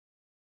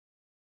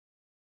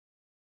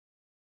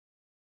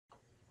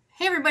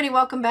Hey everybody,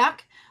 welcome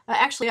back.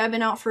 Actually, I've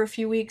been out for a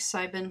few weeks.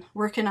 I've been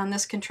working on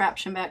this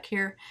contraption back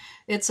here.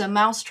 It's a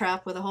mouse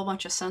trap with a whole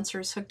bunch of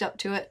sensors hooked up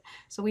to it.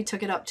 So we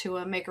took it up to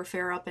a maker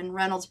fair up in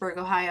Reynoldsburg,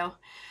 Ohio.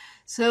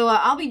 So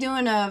I'll be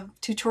doing a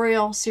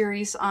tutorial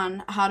series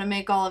on how to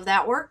make all of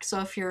that work.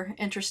 So if you're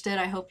interested,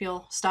 I hope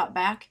you'll stop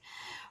back.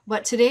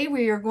 But today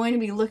we are going to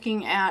be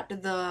looking at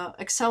the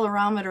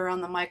accelerometer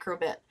on the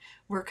Microbit.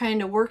 We're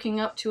kind of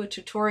working up to a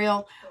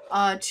tutorial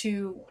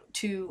to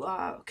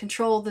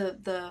control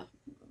the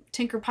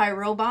Tinker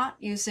robot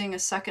using a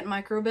second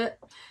microbit.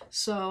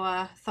 So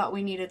I thought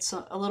we needed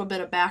a little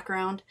bit of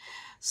background.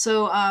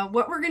 So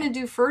what we're going to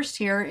do first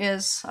here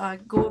is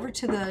go over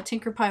to the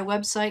Tinker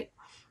website,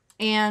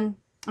 and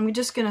I'm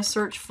just going to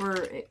search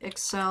for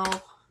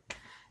Excel,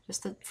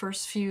 just the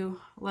first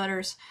few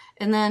letters.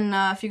 And then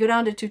if you go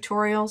down to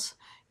tutorials,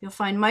 you'll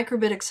find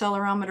Microbit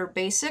Accelerometer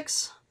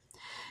Basics.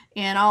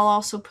 And I'll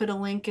also put a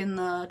link in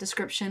the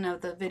description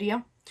of the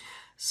video.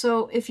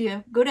 So if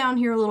you go down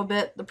here a little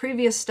bit, the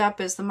previous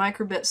step is the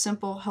Microbit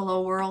Simple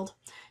Hello World.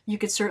 You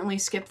could certainly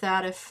skip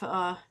that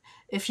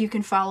if you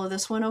can follow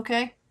this one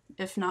okay.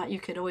 If not, you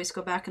could always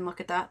go back and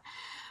look at that.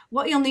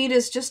 What you'll need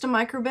is just a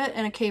microbit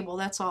and a cable,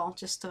 that's all.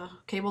 Just a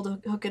cable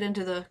to hook it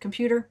into the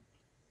computer.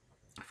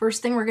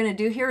 First thing we're going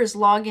to do here is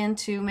log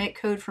into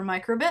MakeCode for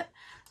Microbit.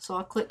 So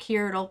I'll click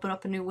here, it'll open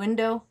up a new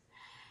window.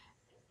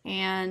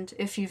 And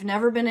if you've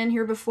never been in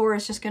here before,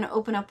 it's just going to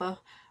open up a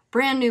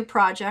brand new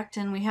project,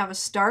 and we have a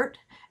start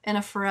and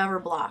a forever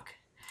block.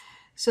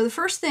 So the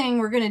first thing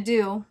we're going to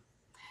do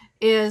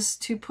is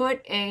to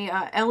put a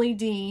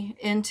LED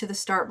into the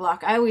start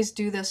block. I always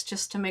do this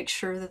just to make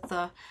sure that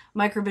the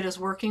microbit is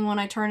working when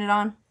I turn it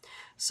on.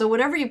 So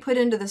whatever you put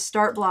into the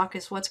start block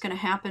is what's going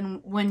to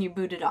happen when you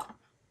boot it up.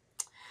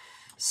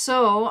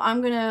 So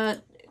I'm going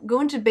to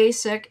go into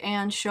basic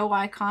and show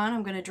icon.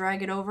 I'm going to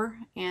drag it over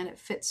and it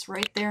fits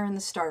right there in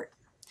the start.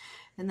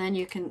 And then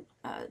you can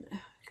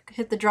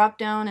hit the drop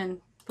down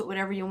and put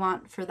whatever you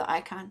want for the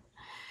icon.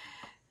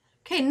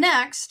 Okay,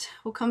 next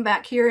we'll come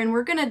back here and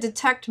we're going to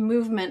detect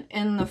movement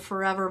in the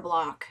forever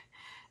block.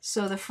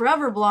 So the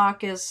forever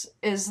block is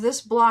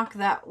this block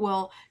that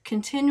will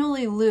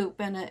continually loop,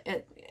 and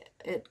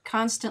it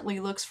constantly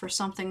looks for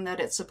something that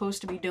it's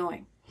supposed to be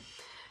doing.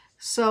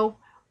 So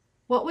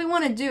what we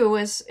want to do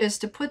is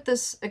to put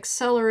this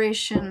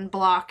acceleration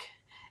block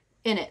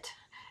in it.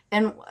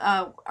 And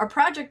our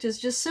project is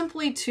just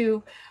simply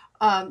to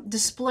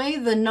display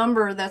the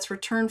number that's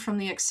returned from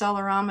the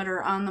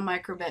accelerometer on the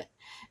microbit.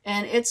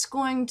 And it's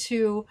going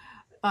to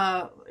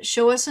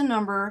show us a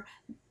number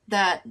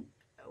that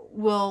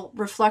will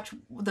reflect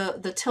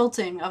the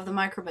tilting of the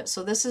microbit.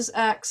 So this is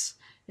X,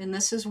 and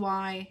this is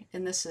Y,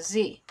 and this is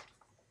Z.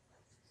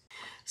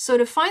 So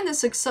to find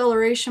this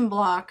acceleration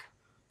block,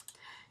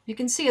 you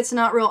can see it's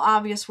not real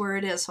obvious where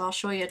it is, so I'll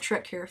show you a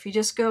trick here. If you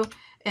just go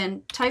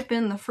and type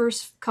in the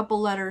first couple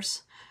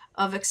letters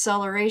of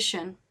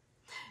acceleration,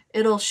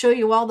 it'll show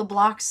you all the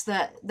blocks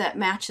that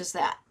matches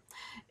that.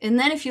 And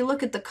then if you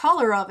look at the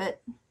color of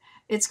it,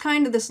 it's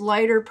kind of this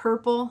lighter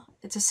purple.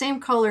 It's the same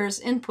color as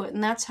input,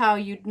 and that's how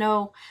you'd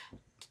know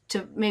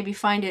to maybe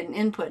find it in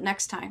input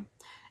next time.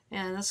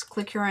 And let's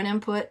click here on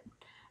input,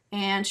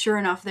 and sure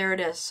enough, there it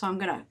is. So I'm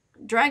going to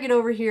drag it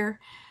over here.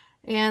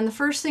 And the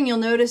first thing you'll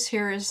notice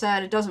here is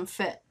that it doesn't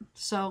fit.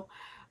 So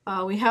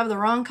we have the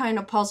wrong kind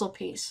of puzzle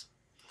piece.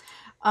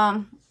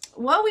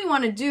 What we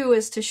want to do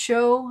is to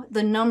show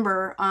the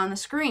number on the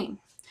screen.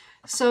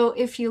 So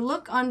if you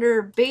look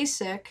under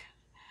basic,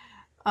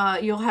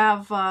 you'll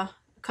have a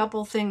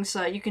couple things.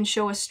 You can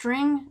show a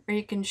string or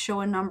you can show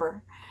a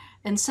number.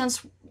 And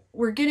since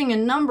we're getting a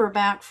number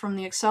back from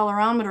the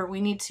accelerometer, we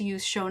need to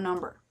use show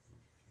number.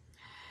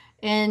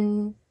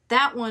 And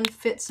that one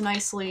fits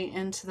nicely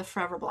into the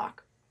forever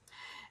block.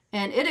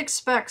 And it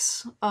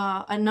expects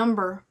a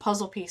number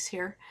puzzle piece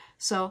here.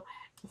 So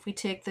if we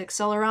take the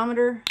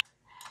accelerometer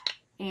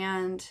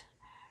and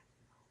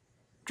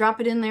drop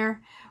it in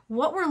there,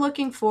 what we're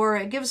looking for,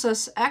 it gives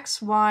us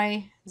X,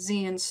 Y,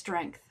 Z, and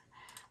strength.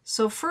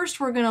 So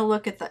first we're going to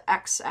look at the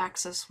X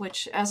axis,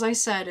 which, as I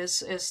said,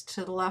 is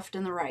to the left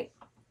and the right.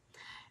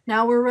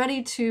 Now we're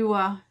ready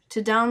to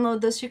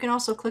download this. You can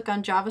also click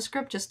on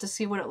JavaScript just to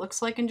see what it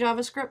looks like in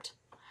JavaScript.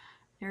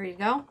 There you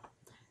go.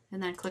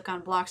 And then click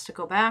on blocks to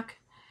go back.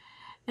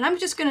 And I'm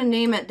just going to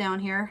name it down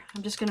here.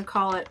 I'm just going to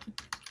call it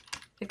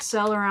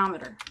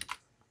accelerometer.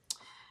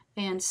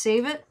 And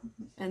save it.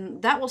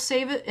 And that will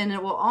save it, and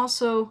it will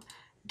also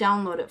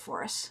download it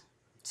for us.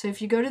 So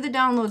if you go to the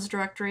downloads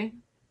directory,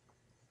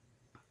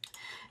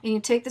 and you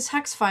take this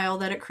hex file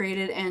that it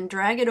created and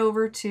drag it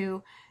over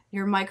to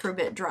your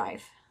microbit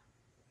drive.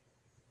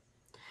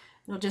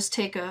 It'll just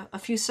take a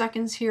few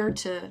seconds here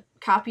to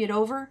copy it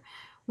over.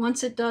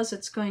 Once it does,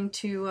 it's going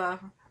to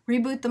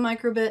reboot the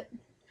microbit,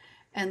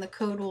 and the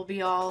code will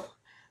be all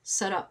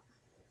set up.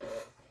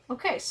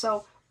 Okay,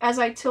 so as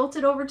I tilt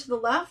it over to the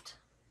left,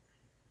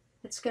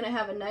 it's going to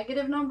have a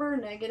negative number,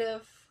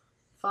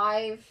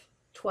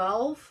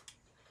 -512.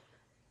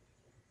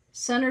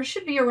 Center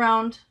should be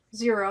around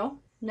 0,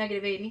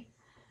 -80.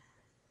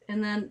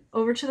 And then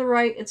over to the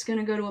right, it's going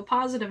to go to a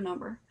positive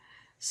number.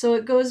 So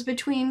it goes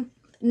between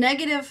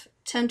negative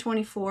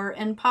 1024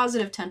 and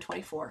positive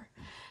 1024.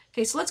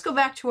 Okay, so let's go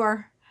back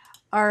to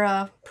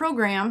our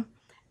program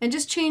and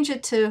just change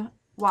it to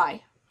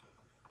Y.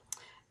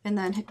 And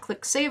then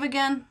click Save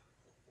again.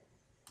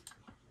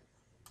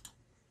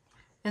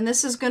 And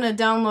this is going to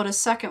download a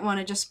second one.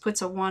 It just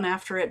puts a 1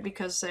 after it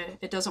because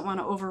it doesn't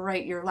want to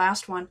overwrite your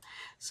last one.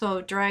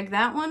 So drag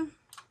that one,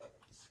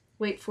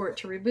 wait for it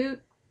to reboot.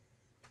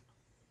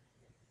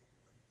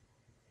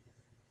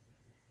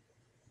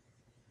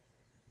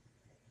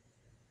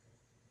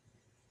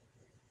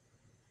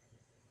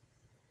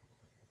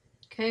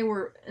 Okay,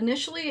 we're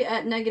initially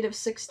at negative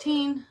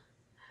 16.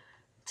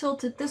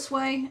 Tilt it this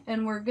way,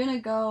 and we're going to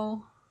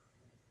go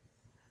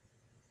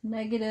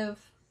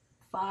negative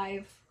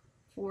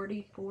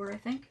 544, I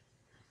think.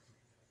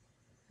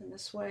 And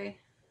this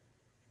way.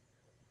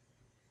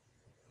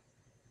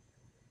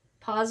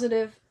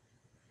 Positive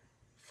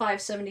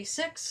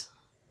 576.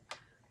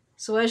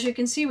 So as you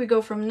can see, we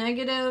go from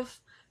negative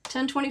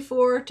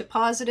 1024 to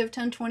positive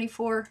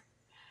 1024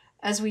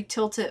 as we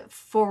tilt it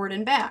forward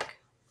and back.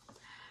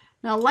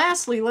 Now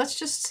lastly, let's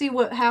just see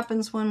what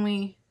happens when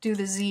we do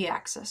the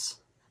Z-axis.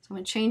 So I'm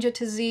going to change it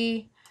to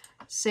Z,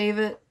 save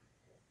it,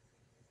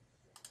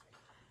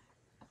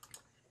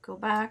 go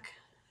back,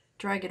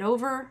 drag it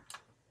over.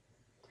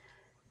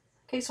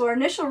 Okay, so our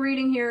initial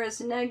reading here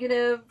is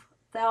negative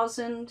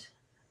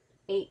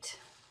 1008.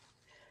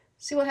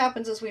 See what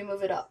happens as we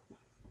move it up.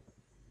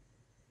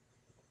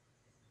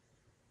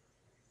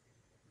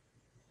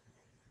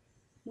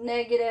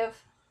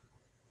 Negative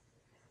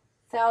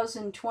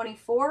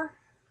 1024.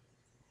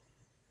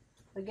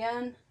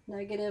 Again,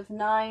 negative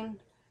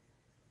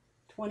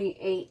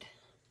 928.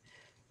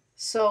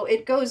 So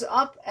it goes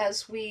up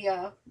as we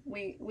go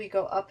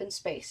up in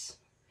space.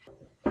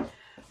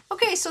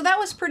 Okay, so that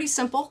was pretty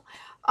simple.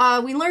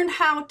 We learned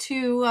how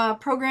to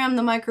program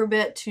the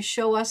microbit to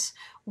show us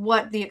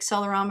what the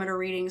accelerometer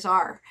readings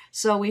are.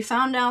 So we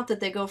found out that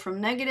they go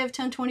from negative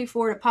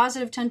 1024 to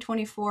positive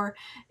 1024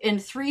 in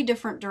 3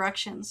 different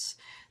directions.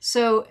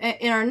 So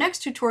in our next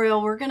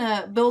tutorial, we're going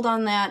to build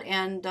on that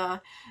and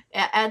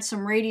add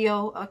some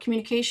radio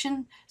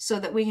communication so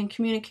that we can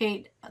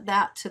communicate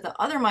that to the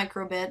other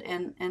microbit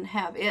and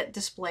have it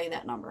display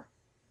that number.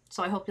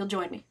 So I hope you'll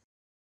join me.